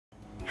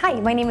Hi,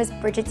 my name is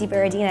Bridget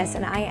DeBaradinas,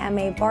 and I am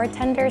a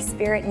bartender,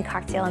 spirit, and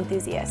cocktail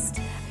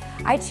enthusiast.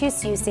 I choose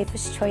to use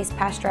Safest Choice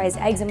Pasteurized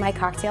Eggs in my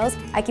cocktails.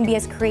 I can be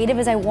as creative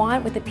as I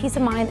want with the peace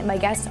of mind that my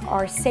guests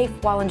are safe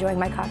while enjoying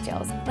my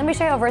cocktails. Let me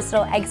show you how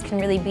versatile eggs can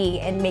really be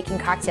in making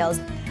cocktails.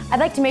 I'd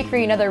like to make for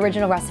you another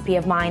original recipe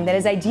of mine that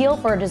is ideal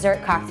for a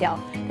dessert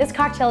cocktail. This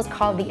cocktail is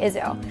called the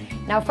Izzo.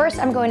 Now first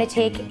I'm going to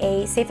take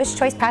a Safest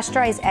Choice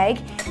Pasteurized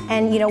egg,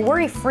 and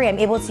worry-free, I'm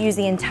able to use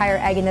the entire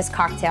egg in this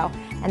cocktail.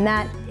 And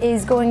that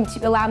is going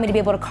to allow me to be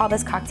able to call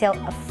this cocktail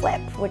a flip,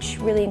 which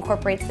really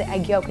incorporates the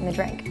egg yolk in the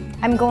drink.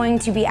 I'm going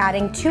to be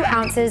adding 2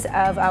 ounces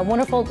of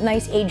wonderful,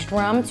 nice aged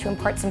rum to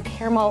impart some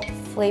caramel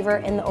flavor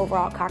in the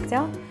overall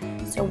cocktail.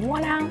 So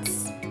 1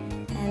 ounce,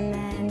 and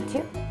then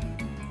 2.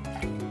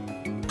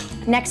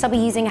 Next, I'll be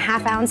using a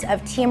 ½ ounce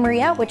of Tia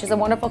Maria, which is a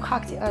wonderful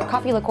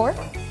coffee liqueur.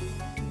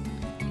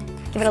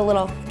 Give it a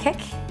little kick.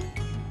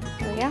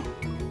 There we go.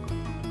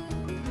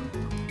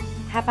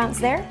 ½ ounce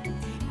there.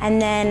 And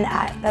then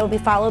that'll be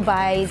followed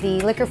by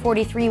the Liquor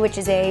 43, which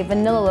is a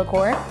vanilla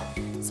liqueur.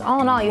 So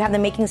all in all, you have the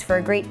makings for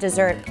a great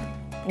dessert,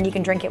 and you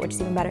can drink it, which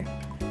is even better.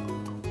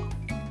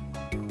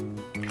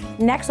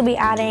 Next, we'll be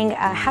adding a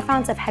 ½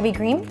 ounce of heavy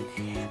cream,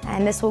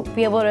 and this will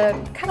be able to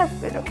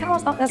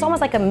it's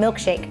almost like a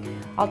milkshake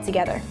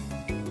altogether.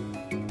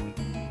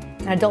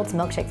 An adult's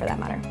milkshake for that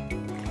matter.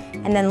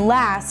 And then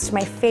last,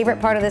 my favorite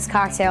part of this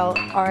cocktail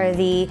are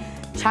the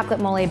chocolate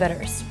mole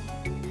bitters.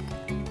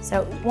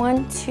 So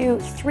 1, 2,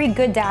 3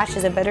 good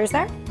dashes of bitters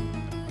there.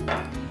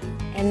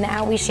 And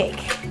now we shake.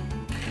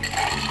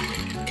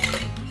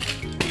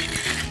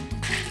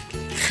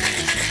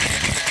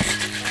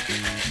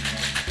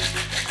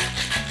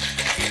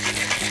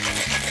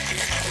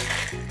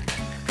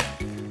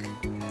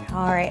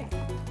 All right.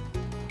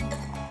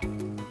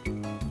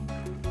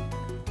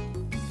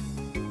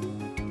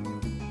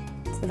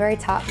 To the very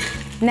top.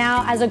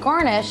 Now, as a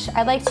garnish,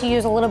 I'd like to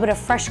use a little bit of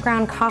fresh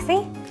ground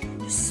coffee.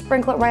 Just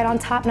sprinkle it right on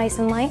top, nice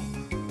and light.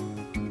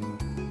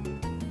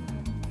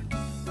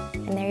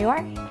 And there you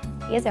are,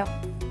 Izzo.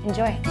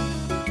 Enjoy.